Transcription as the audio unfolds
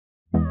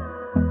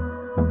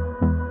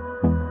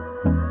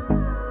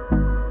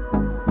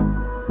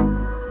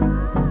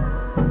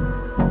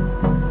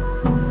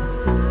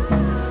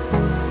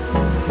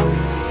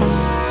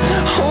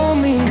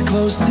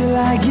close till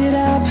I get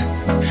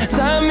up.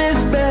 Time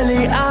is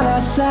barely on our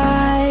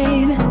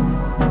side.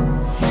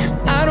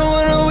 I don't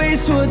wanna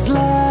waste what's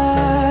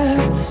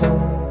left.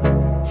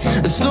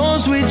 The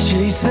storms we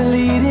chase are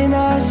leading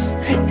us,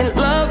 and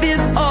love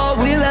is all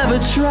we'll ever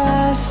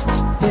trust.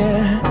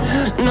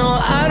 Yeah, no,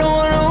 I don't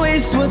wanna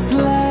waste what's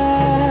left.